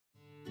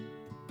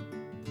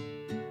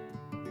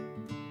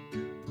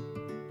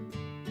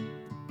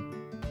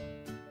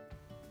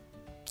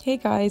Hey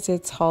guys,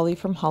 it's Holly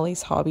from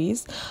Holly's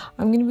Hobbies.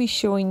 I'm going to be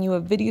showing you a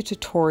video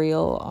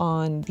tutorial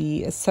on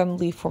the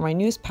assembly for my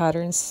newest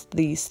patterns,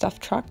 the stuffed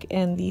truck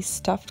and the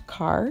stuffed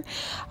car.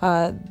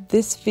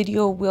 This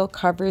video will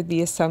cover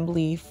the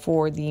assembly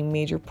for the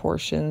major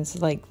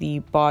portions like the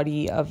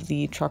body of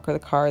the truck or the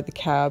car, the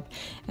cab,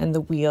 and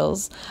the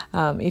wheels.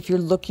 If you're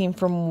looking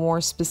for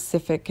more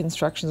specific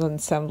instructions on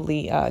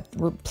assembly,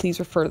 please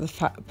refer to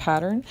the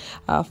pattern.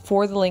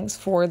 For the links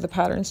for the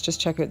patterns, just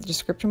check out the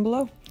description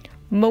below.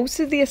 Most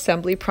of the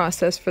assembly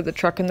process for the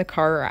truck and the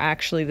car are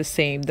actually the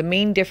same. The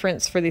main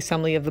difference for the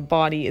assembly of the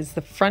body is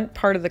the front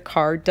part of the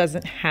car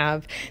doesn't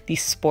have the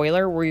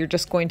spoiler where you're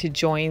just going to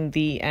join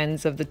the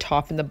ends of the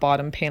top and the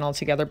bottom panel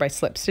together by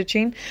slip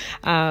stitching.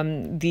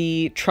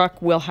 The truck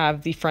will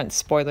have the front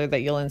spoiler that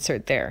you'll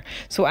insert there.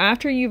 So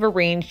after you've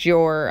arranged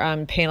your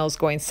panels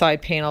going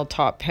side panel,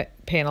 top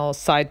panel,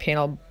 side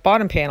panel,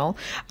 bottom panel,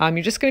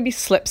 you're just going to be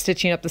slip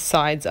stitching up the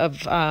sides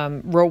of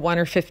row 1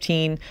 or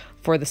 15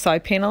 for the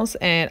side panels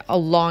and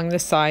along the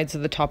sides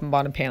of the top and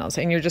bottom panels,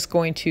 and you're just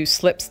going to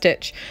slip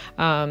stitch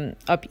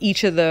up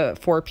each of the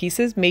 4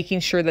 pieces, making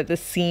sure that the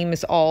seam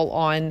is all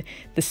on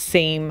the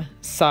same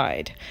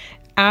side.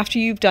 After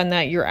you've done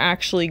that, you're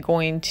actually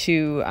going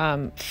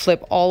to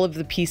flip all of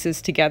the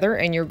pieces together,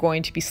 and you're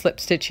going to be slip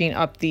stitching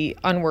up the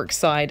unworked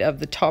side of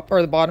the top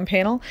or the bottom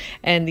panel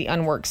and the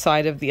unworked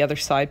side of the other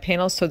side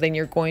panel. So then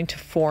you're going to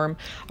form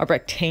a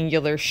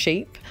rectangular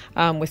shape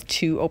with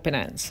 2 open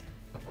ends.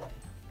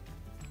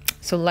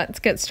 So let's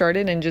get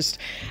started, and just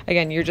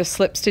again, you're just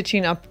slip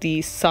stitching up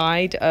the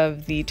side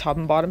of the top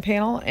and bottom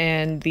panel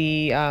and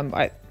the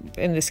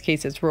in this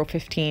case it's row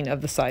 15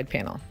 of the side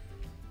panel.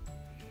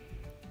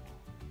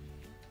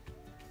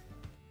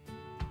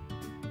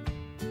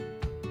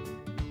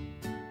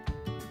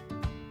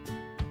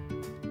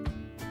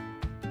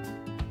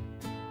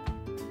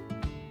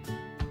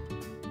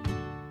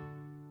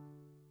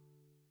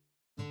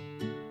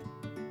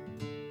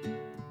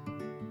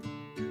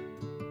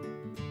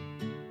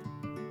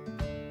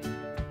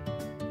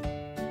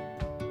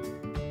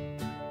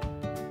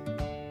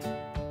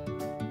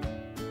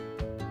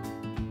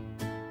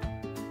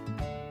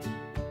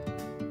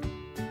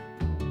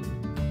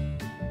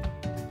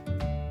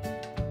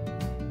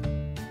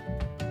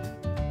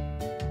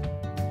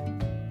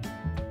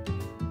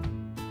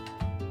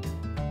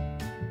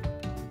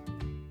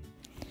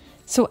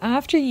 So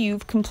after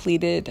you've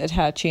completed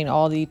attaching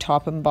all the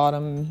top and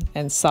bottom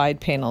and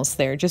side panels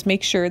there, just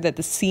make sure that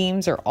the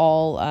seams are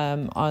all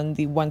on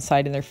the one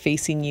side and they're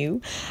facing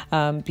you,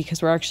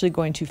 because we're actually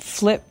going to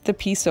flip the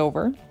piece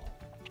over.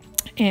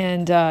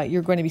 And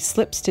you're going to be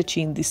slip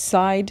stitching the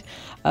side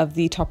of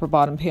the top or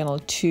bottom panel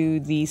to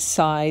the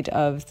side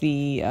of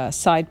the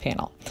side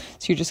panel.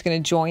 So you're just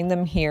going to join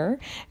them here,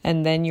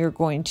 and then you're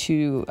going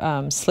to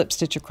slip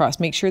stitch across.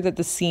 Make sure that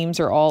the seams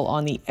are all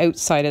on the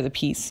outside of the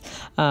piece,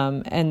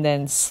 and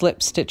then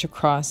slip stitch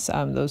across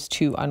those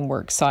 2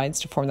 unworked sides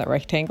to form that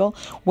rectangle.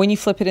 When you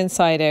flip it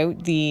inside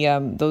out,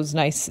 those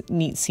nice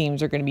neat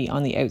seams are going to be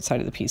on the outside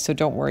of the piece, so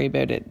don't worry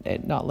about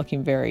it not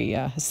looking very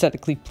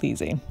aesthetically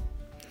pleasing.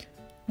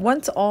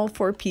 Once all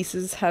 4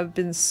 pieces have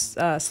been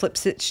slip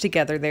stitched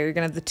together, there you're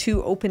going to have the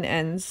 2 open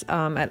ends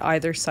at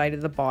either side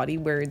of the body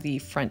where the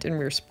front and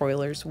rear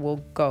spoilers will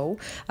go.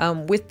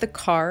 With the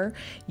car,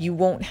 you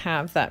won't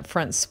have that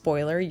front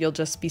spoiler. You'll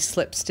just be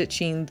slip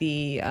stitching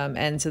the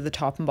ends of the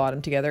top and bottom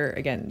together.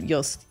 Again,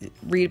 you'll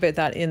read about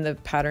that in the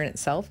pattern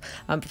itself.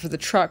 But for the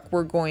truck,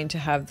 we're going to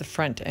have the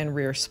front and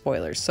rear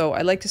spoilers. So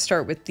I like to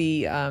start with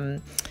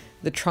the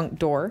trunk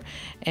door,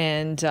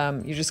 and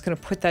you're just going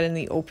to put that in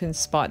the open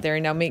spot there.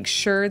 Now make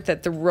sure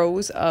that the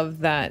rows of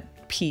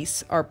that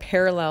piece are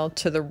parallel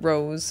to the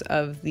rows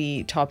of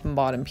the top and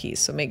bottom piece,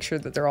 so make sure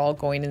that they're all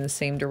going in the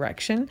same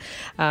direction,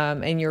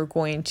 and you're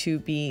going to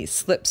be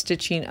slip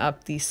stitching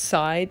up the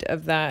side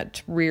of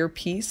that rear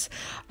piece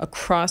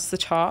across the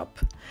top,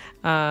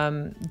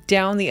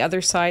 down the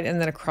other side, and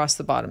then across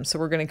the bottom. So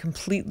we're going to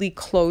completely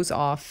close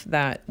off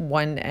that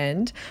one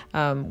end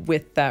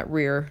with that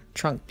rear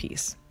trunk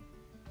piece.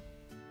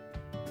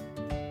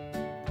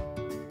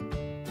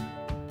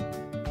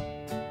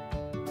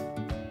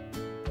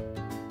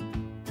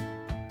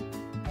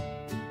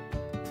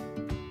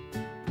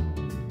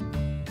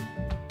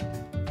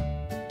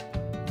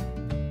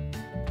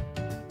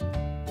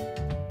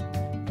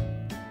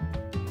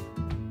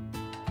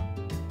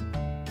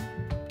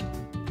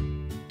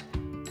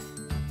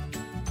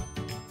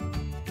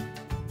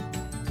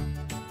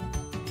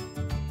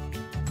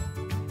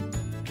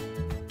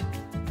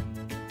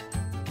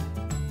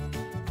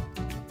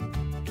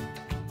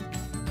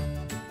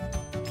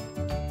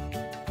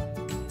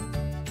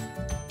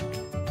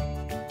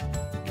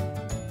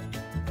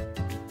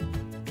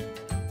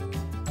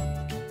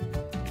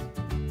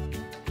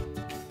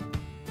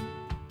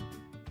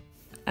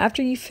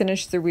 After you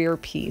finish the rear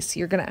piece,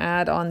 you're going to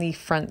add on the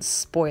front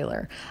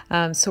spoiler.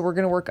 So we're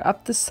going to work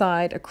up the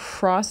side,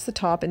 across the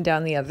top, and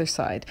down the other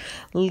side.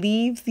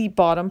 Leave the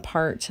bottom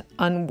part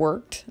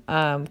unworked,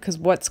 because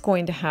what's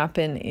going to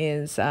happen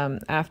is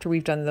after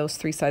we've done those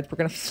three sides, we're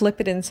going to flip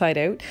it inside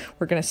out.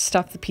 We're going to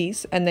stuff the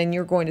piece, and then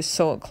you're going to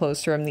sew it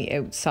closed from the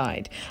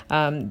outside.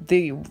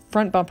 The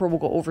front bumper will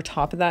go over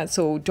top of that,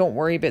 so don't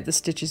worry about the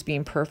stitches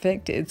being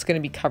perfect. It's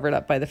going to be covered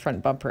up by the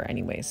front bumper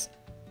anyways.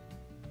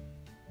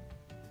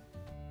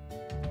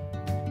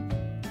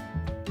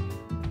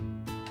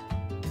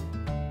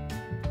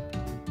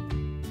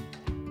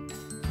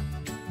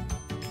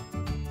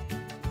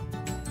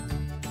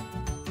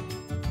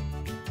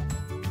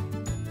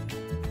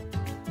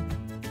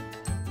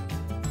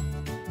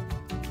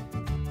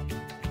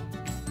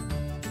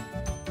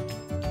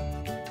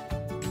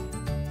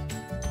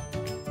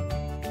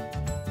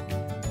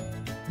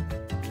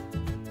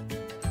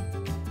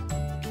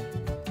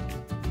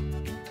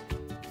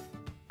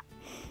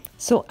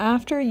 So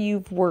after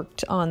you've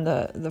worked on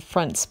the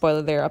front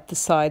spoiler there, up the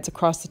sides,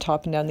 across the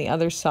top, and down the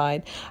other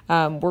side,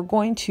 we're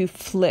going to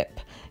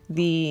flip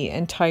the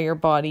entire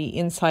body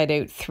inside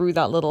out through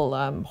that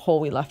little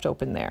hole we left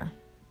open there.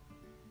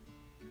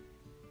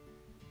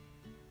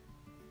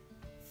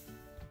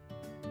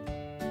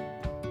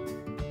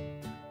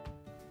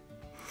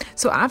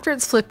 So after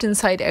it's flipped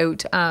inside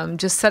out,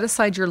 just set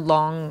aside your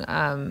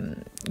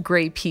long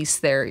gray piece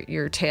there,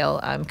 your tail,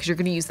 because you're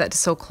going to use that to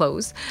sew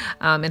close,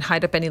 and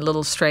hide up any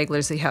little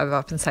stragglers that you have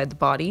up inside the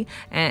body.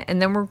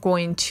 And then we're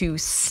going to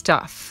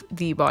stuff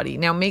the body.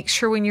 Now make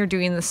sure when you're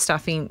doing the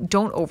stuffing,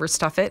 don't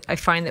overstuff it. I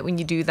find that when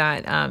you do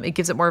that, it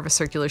gives it more of a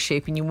circular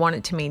shape, and you want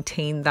it to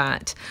maintain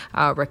that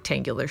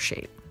rectangular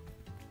shape.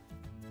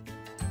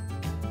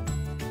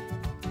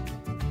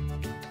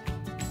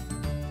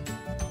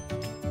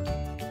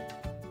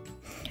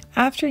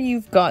 After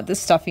you've got the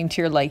stuffing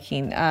to your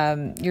liking,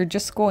 you're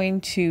just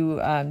going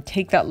to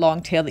take that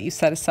long tail that you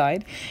set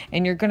aside,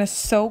 and you're going to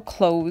sew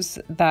close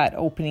that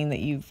opening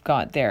that you've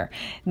got there.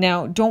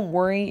 Now, don't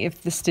worry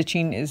if the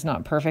stitching is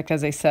not perfect.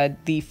 As I said,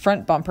 the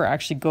front bumper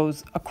actually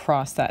goes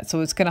across that,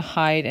 so it's going to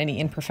hide any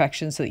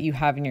imperfections that you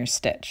have in your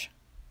stitch.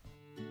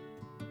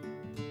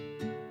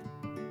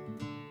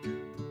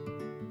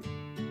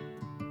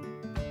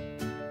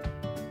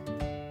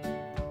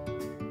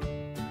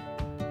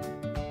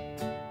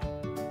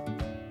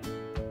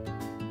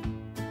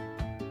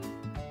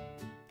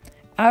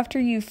 After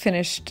you've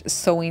finished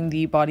sewing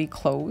the body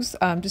closed,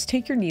 just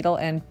take your needle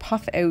and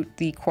puff out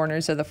the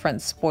corners of the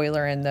front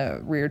spoiler and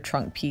the rear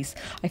trunk piece.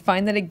 I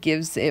find that it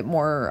gives it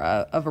more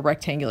of a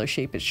rectangular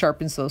shape. It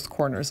sharpens those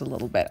corners a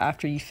little bit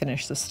after you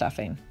finish the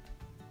stuffing.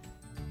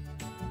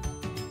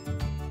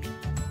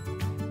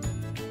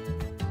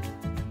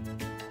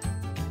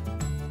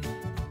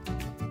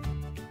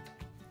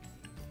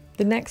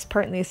 The next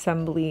part in the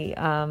assembly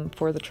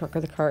for the truck or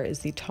the car is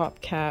the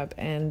top cab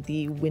and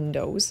the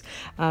windows.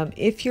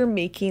 If you're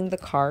making the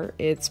car,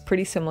 it's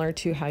pretty similar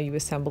to how you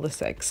assemble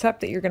this,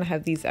 except that you're going to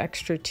have these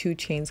extra two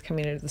chains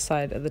coming out of the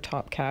side of the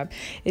top cab.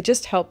 It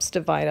just helps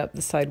divide up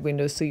the side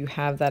windows so you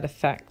have that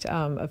effect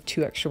of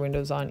two extra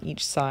windows on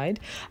each side.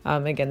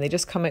 Again, they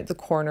just come out the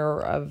corner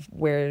of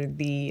where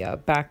the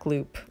back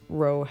loop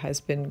row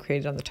has been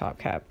created on the top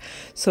cab.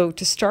 So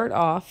to start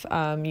off,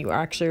 you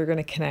actually are going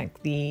to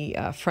connect the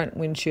front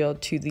windshield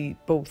to the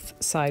both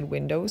side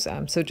windows.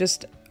 So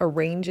just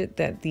arrange it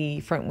that the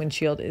front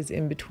windshield is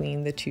in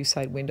between the two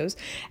side windows,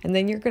 and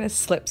then you're going to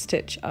slip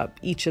stitch up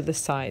each of the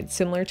sides,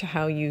 similar to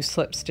how you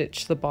slip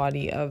stitch the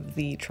body of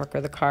the truck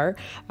or the car.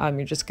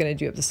 You're just going to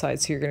do up the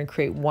sides, so you're going to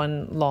create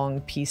one long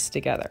piece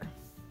together.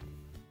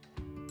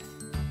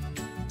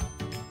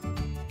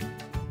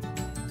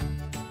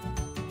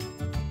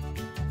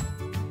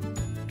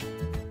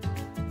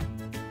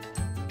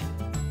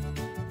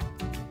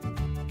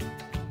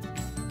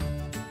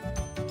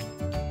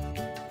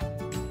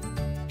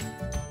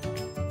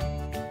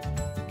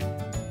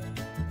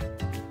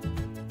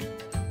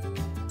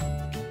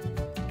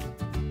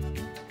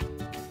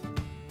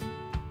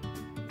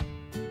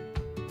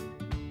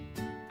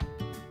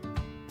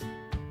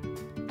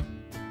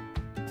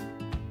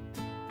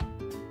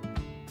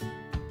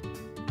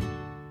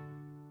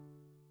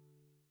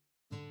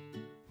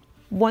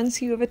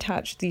 Once you have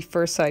attached the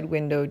first side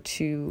window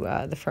to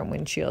the front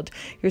windshield,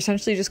 you're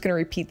essentially just going to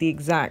repeat the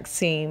exact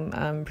same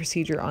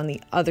procedure on the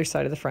other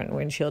side of the front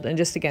windshield. And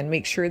just again,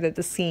 make sure that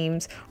the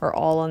seams are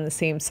all on the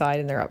same side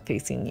and they're up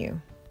facing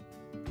you.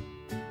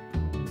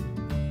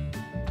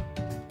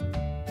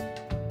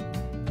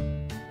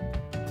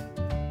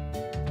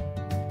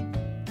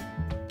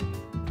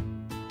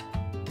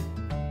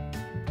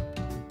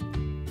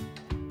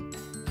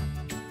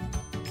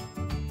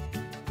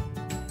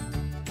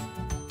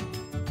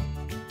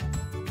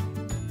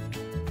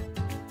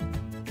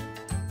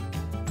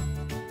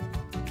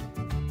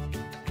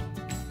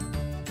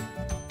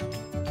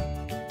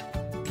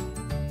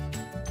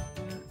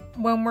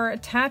 When we're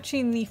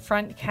attaching the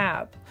front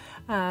cab,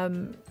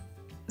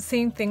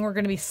 same thing, we're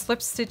going to be slip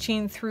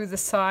stitching through the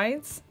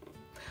sides,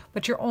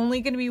 but you're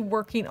only going to be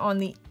working on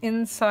the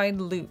inside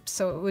loop.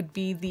 So it would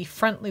be the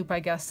front loop, I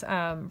guess,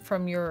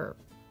 from your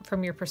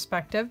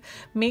perspective.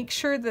 Make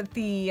sure that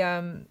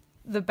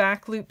the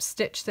back loop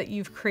stitch that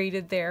you've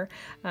created there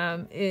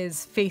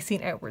is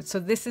facing outwards. So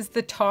this is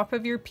the top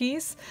of your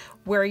piece.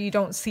 Where you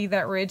don't see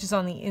that ridge is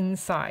on the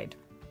inside.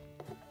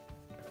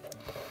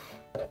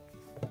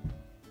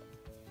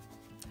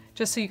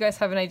 Just so you guys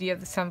have an idea of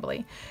the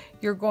assembly.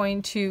 You're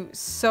going to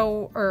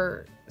sew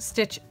or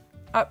stitch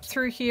up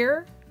through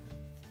here.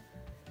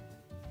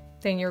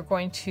 Then you're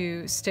going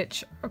to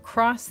stitch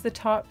across the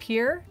top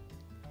here.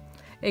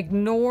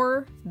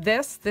 Ignore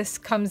this, this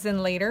comes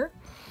in later.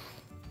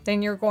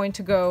 Then you're going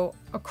to go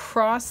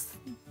across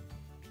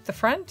the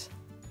front,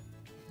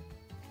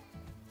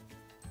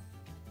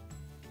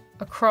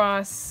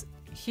 across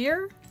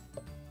here,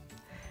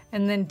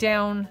 and then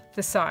down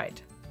the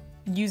side.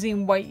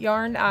 Using white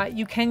yarn,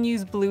 you can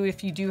use blue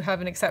if you do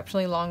have an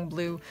exceptionally long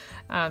blue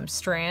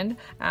strand,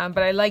 but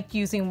I like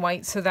using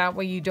white so that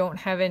way you don't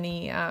have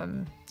any,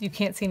 you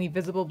can't see any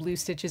visible blue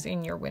stitches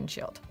in your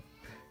windshield.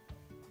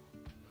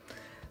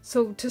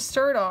 So to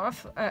start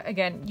off,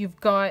 again, you've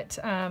got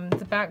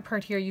the back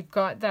part here, you've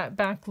got that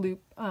back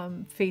loop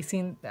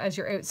facing as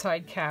your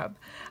outside cab.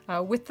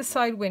 With the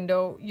side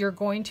window, you're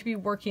going to be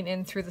working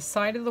in through the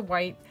side of the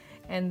white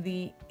and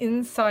the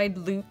inside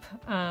loop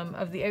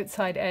of the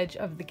outside edge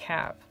of the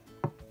cab.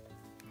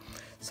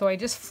 So I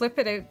just flip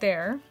it out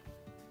there.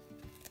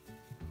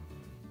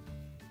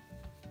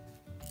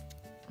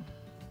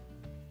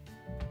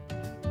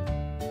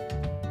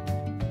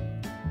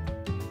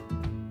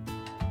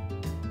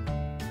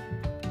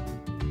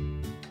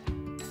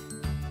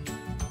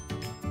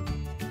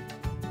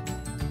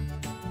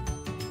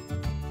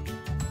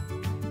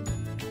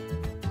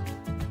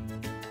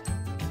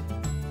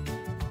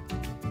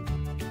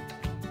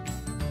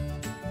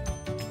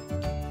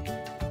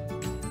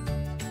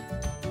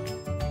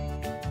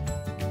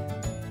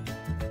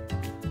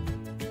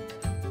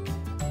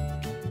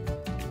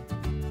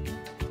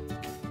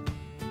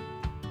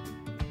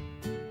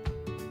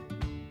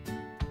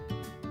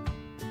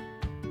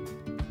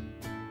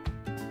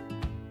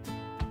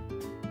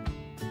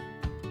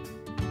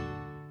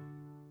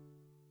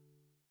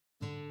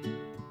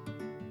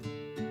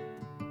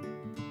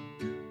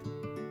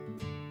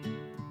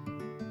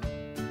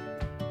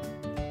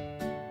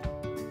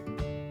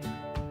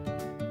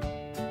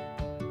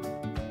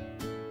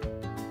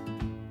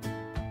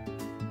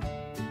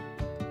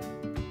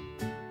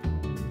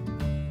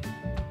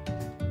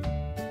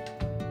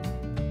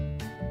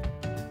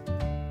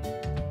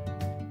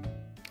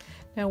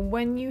 Now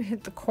when you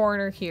hit the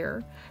corner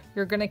here,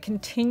 you're going to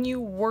continue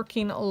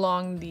working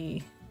along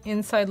the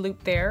inside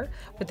loop there,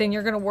 but then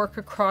you're going to work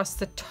across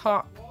the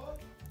top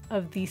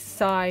of the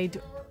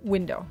side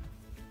window.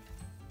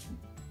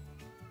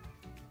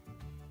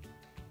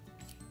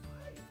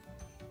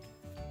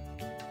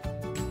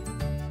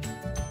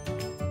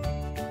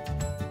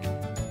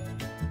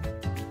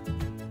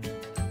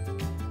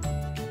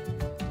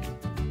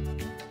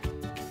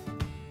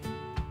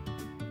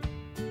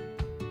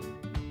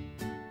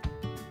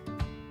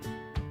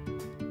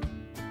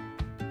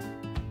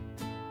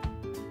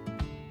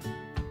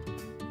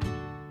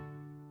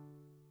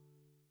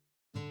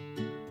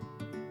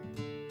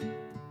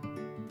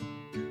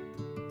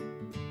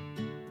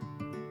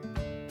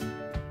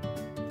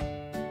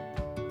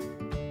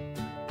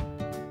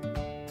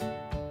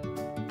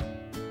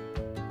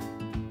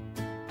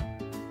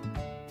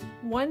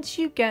 Once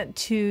you get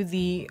to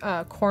the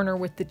corner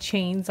with the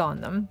chains on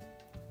them,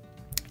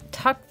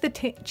 tuck the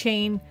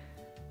chain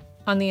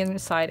on the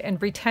inside and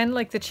pretend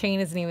like the chain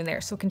isn't even there.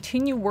 So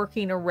continue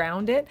working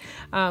around it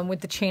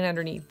with the chain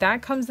underneath.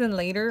 That comes in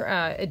later.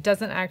 It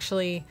doesn't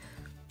actually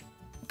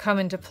come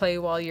into play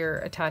while you're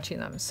attaching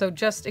them. So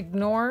just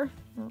ignore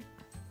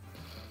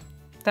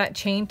that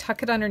chain,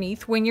 tuck it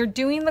underneath. When you're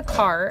doing the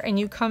car and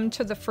you come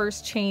to the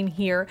first chain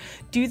here,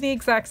 do the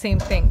exact same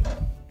thing.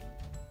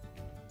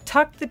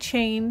 Tuck the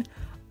chain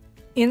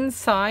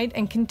inside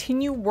and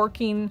continue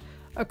working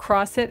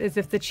across it as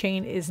if the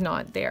chain is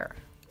not there.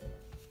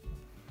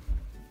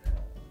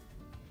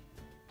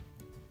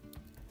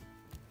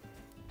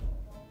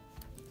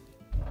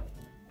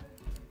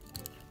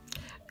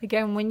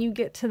 Again, when you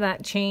get to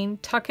that chain,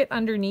 tuck it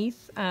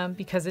underneath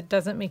because it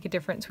doesn't make a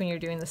difference when you're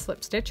doing the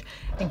slip stitch,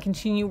 and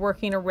continue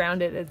working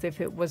around it as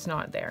if it was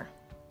not there.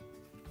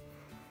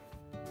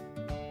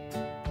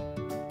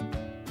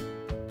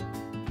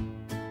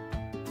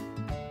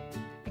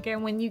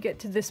 Again, when you get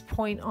to this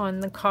point on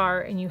the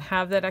car and you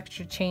have that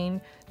extra chain,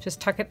 just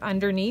tuck it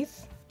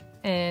underneath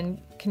and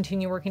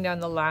continue working down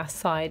the last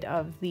side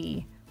of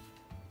the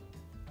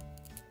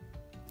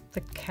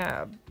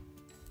cab.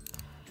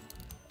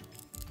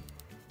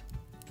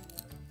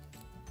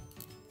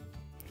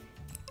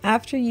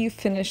 After you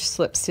finish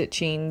slip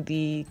stitching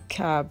the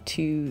cab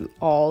to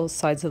all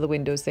sides of the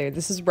windows there,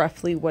 this is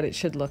roughly what it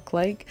should look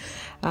like.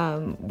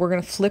 We're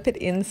going to flip it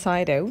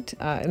inside out.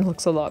 It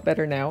looks a lot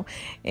better now,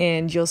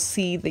 and you'll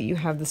see that you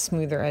have the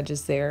smoother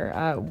edges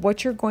there.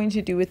 What you're going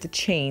to do with the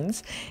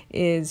chains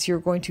is you're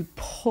going to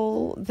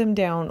pull them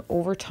down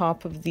over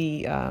top of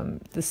the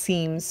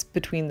seams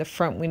between the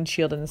front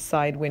windshield and the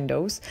side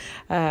windows,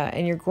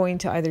 and you're going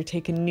to either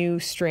take a new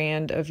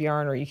strand of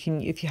yarn, or you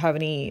can, if you have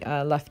any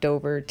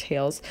leftover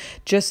tails,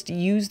 just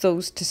use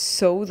those to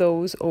sew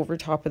those over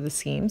top of the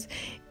seams.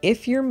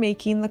 If you're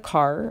making the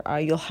car,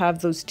 you'll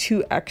have those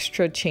 2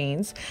 extra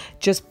chains.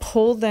 Just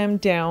pull them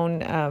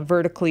down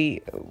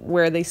vertically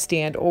where they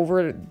stand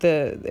over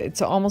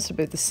it's almost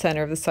about the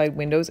center of the side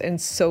windows, and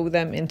sew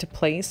them into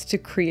place to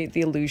create the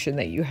illusion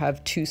that you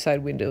have 2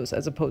 side windows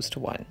as opposed to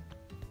 1.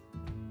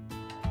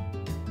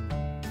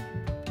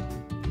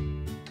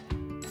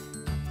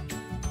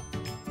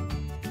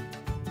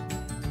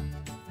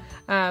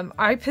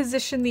 I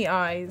position the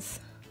eyes,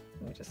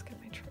 let me just get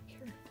my trick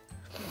here,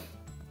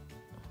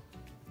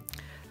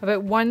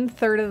 about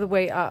 1/3 of the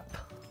way up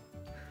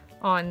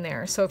on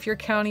there. So if you're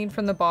counting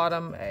from the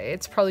bottom,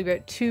 it's probably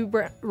about 2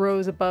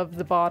 rows above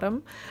the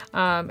bottom,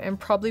 and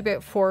probably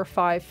about 4 or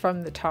 5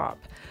 from the top.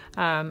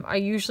 I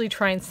usually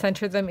try and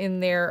center them in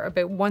there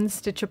about 1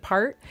 stitch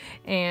apart,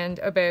 and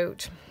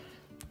about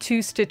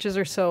 2 stitches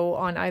or so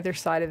on either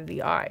side of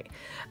the eye.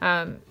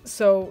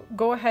 So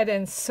go ahead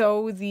and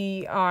sew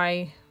the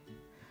eye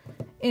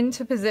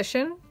into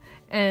position,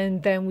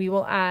 and then we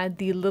will add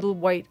the little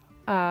white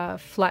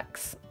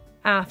flecks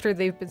after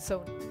they've been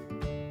sewn.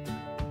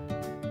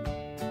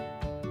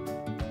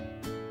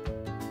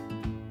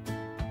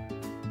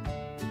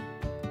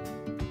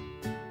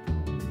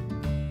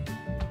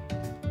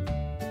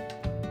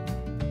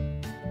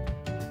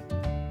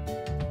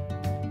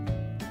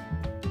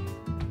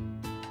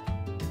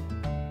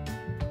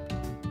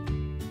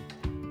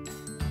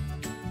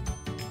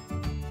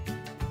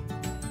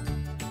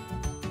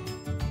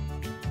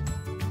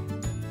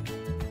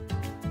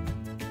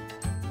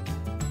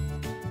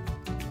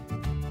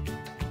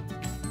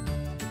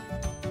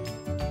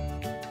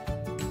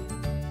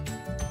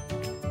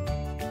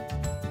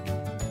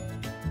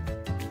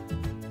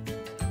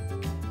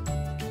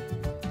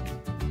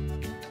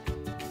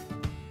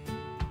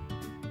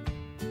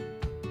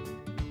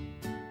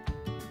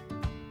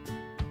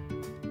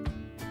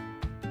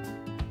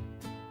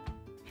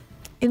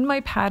 In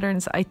my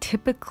patterns, I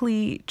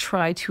typically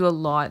try to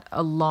allot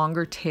a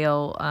longer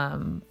tail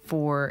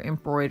for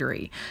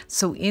embroidery.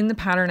 So in the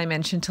pattern I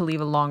mentioned to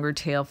leave a longer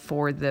tail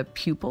for the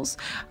pupils.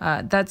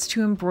 That's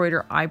to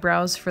embroider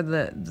eyebrows for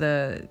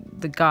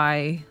the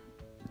guy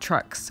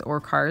trucks or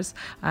cars.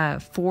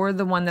 For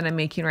the one that I'm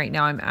making right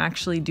now, I'm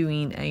actually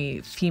doing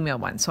a female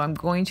one. So I'm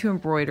going to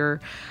embroider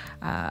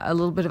a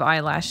little bit of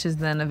eyelashes,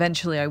 then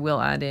eventually I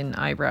will add in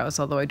eyebrows,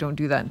 although I don't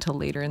do that until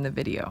later in the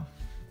video.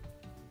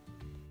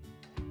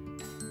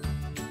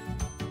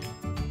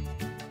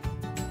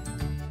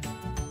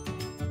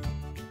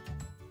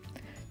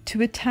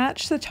 To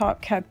attach the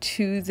top cab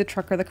to the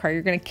truck or the car,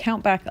 you're going to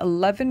count back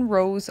 11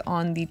 rows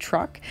on the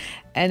truck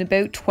and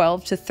about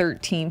 12 to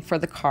 13 for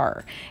the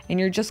car. And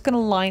you're just going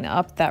to line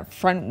up that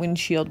front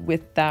windshield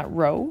with that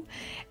row.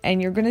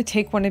 And you're going to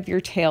take one of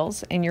your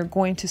tails and you're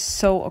going to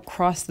sew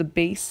across the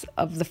base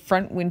of the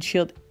front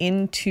windshield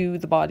into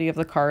the body of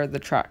the car or the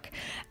truck.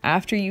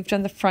 After you've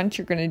done the front,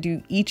 you're going to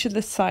do each of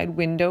the side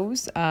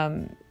windows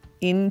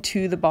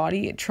into the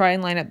body. Try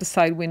and line up the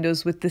side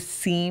windows with the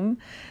seam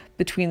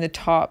between the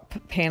top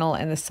panel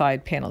and the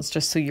side panels,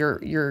 just so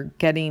you're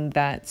getting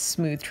that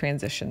smooth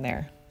transition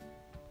there.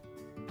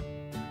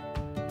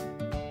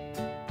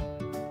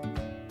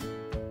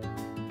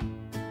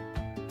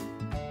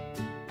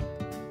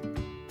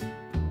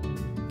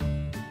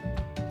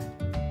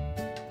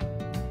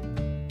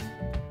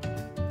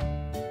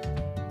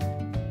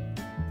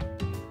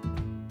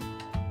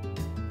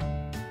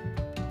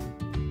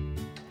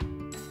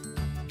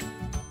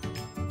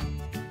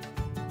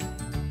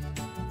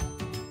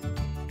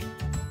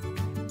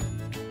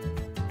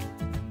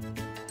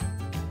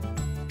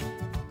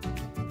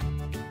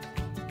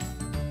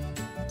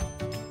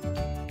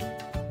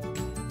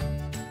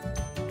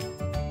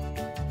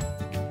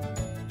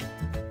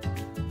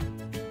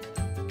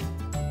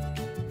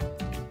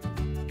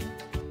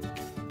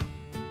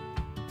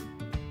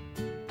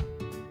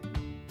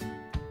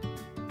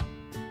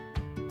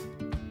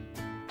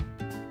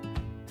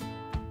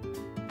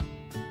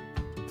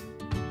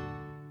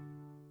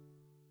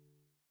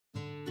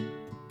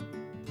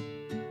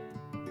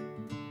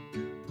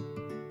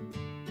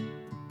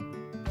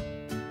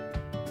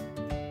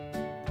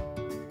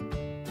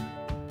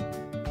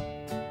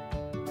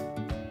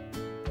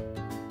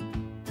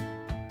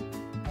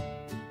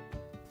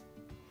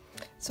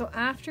 So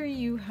after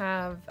you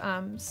have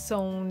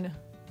sewn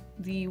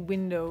the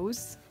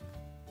windows,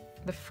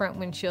 the front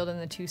windshield and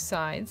the 2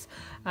 sides,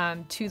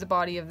 to the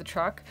body of the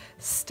truck,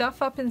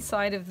 stuff up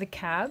inside of the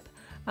cab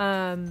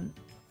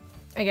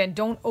Again,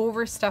 don't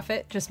overstuff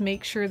it. Just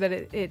make sure that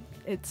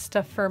it's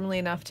stuffed firmly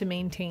enough to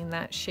maintain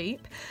that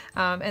shape.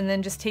 And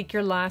then just take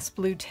your last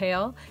blue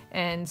tail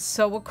and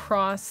sew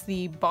across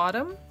the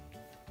bottom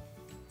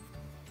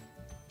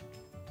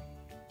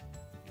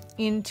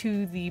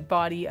into the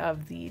body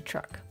of the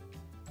truck.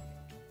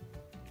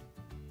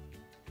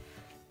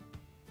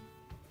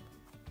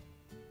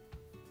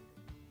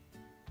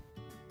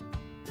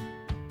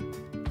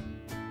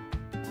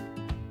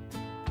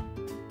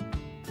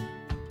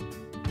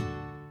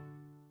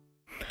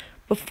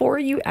 Before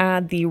you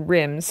add the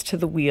rims to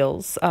the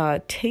wheels,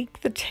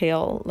 take the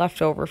tail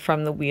left over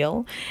from the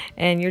wheel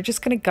and you're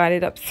just going to guide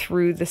it up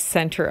through the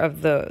center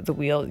of the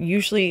wheel,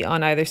 usually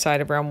on either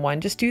side of round one.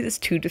 Just do this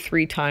 2 to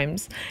 3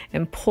 times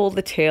and pull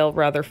the tail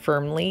rather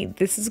firmly.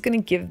 This is going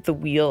to give the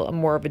wheel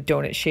more of a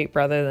donut shape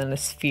rather than a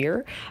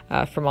sphere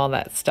from all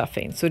that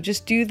stuffing. So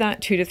just do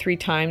that 2 to 3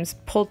 times,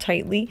 pull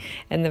tightly,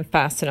 and then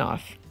fasten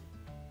off.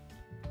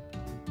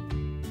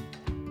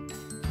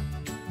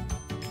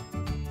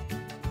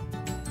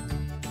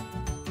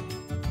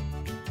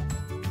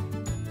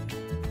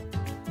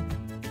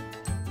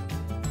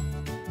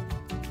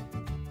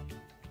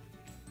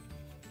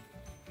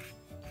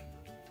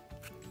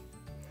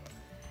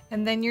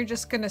 And then you're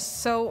just going to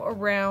sew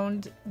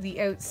around the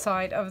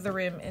outside of the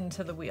rim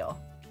into the wheel.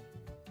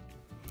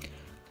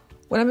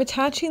 When I'm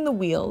attaching the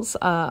wheels,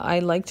 I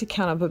like to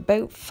count up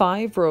about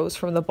 5 rows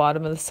from the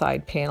bottom of the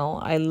side panel.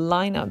 I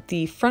line up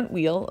the front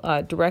wheel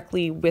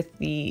directly with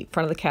the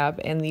front of the cab,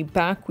 and the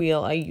back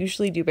wheel I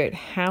usually do about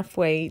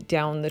halfway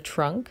down the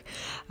trunk,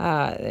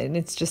 and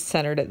it's just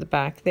centered at the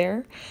back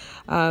there.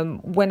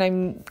 When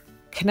I'm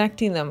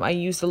connecting them, I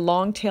use the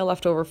long tail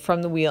left over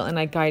from the wheel and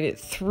I guide it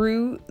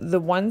through the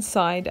one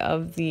side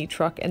of the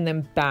truck and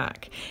then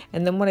back.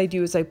 And then what I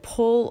do is I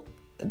pull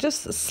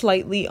just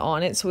slightly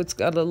on it so it's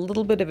got a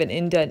little bit of an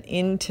indent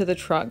into the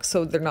truck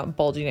so they're not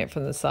bulging it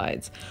from the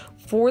sides.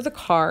 For the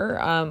car,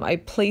 I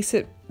place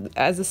it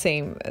as the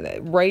same,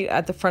 right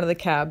at the front of the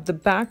cab. The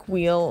back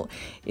wheel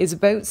is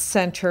about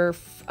center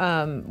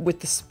with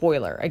the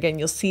spoiler. Again,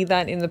 you'll see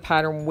that in the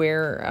pattern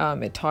where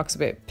it talks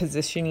about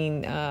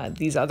positioning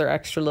these other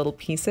extra little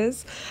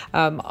pieces.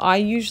 I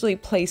usually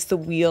place the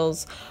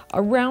wheels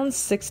around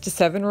 6 to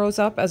 7 rows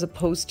up as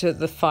opposed to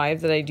the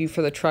 5 that I do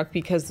for the truck,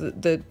 because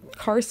the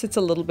car sits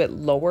a little bit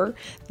lower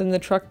than the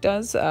truck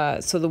does,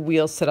 so the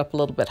wheels sit up a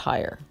little bit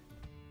higher.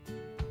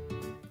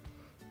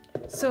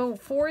 So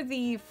for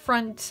the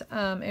front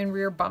and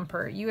rear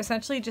bumper, you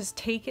essentially just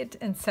take it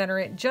and center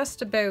it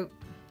just about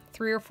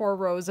 3 or 4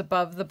 rows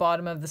above the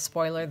bottom of the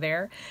spoiler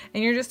there,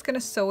 and you're just going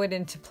to sew it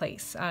into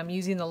place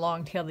using the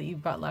long tail that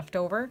you've got left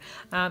over,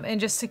 and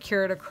just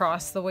secure it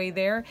across the way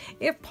there.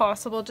 If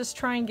possible, just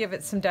try and give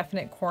it some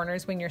definite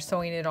corners when you're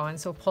sewing it on,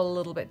 so pull a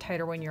little bit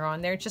tighter when you're on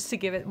there just to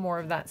give it more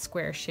of that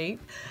square shape.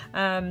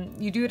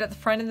 You do it at the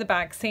front and the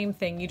back, same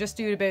thing. You just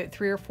do it about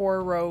 3 or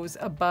 4 rows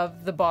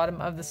above the bottom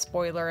of the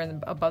spoiler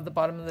and above the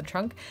bottom of the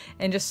trunk,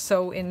 and just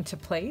sew into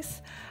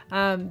place.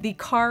 The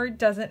car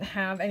doesn't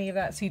have any of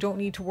that, so you don't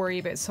need to worry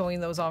about sewing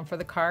those on for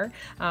the car.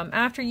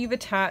 After you've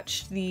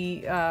attached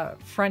the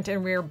front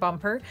and rear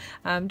bumper,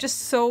 just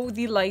sew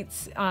the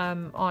lights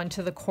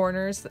onto the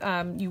corners.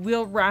 You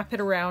will wrap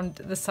it around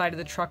the side of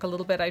the truck a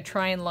little bit. I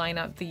try and line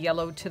up the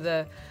yellow to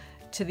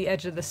the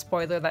edge of the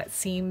spoiler, that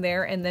seam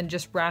there, and then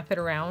just wrap it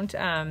around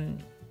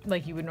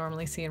like you would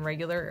normally see in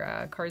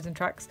regular cars and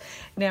trucks.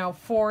 Now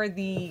for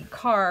the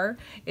car,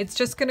 it's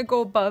just going to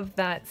go above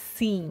that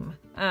seam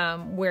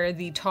where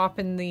the top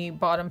and the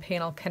bottom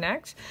panel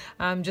connect.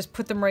 Just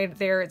put them right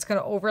there. It's going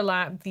to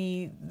overlap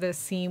the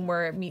seam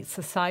where it meets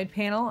the side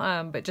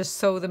panel, but just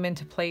sew them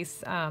into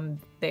place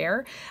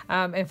there.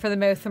 And for the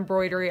mouth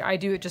embroidery, I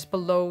do it just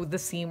below the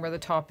seam where the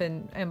top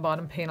and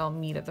bottom panel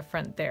meet at the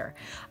front there.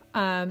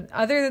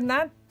 Other than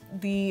that,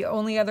 the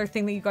only other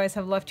thing that you guys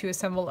have left to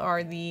assemble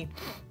are the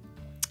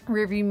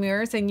rear view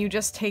mirrors, and you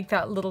just take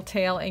that little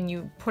tail and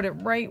you put it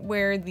right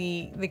where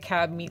the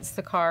cab meets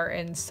the car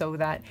and sew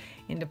that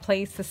into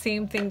place. The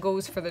same thing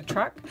goes for the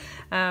truck,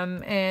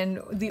 and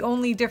the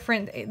only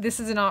this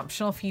is an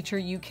optional feature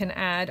you can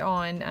add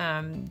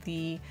on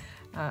the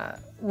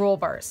roll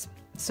bars.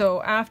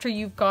 So after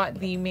you've got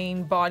the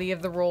main body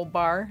of the roll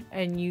bar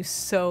and you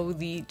sew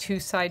the 2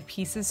 side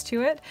pieces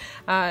to it,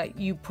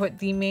 you put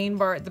the main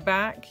bar at the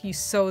back, you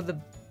sew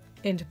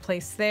into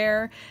place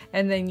there,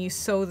 and then you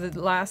sew the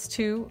last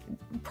 2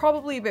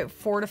 probably about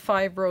 4 to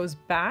 5 rows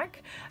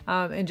back,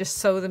 and just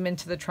sew them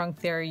into the trunk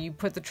there. You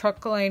put the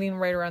truck lining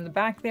right around the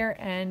back there,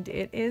 and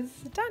it is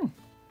done.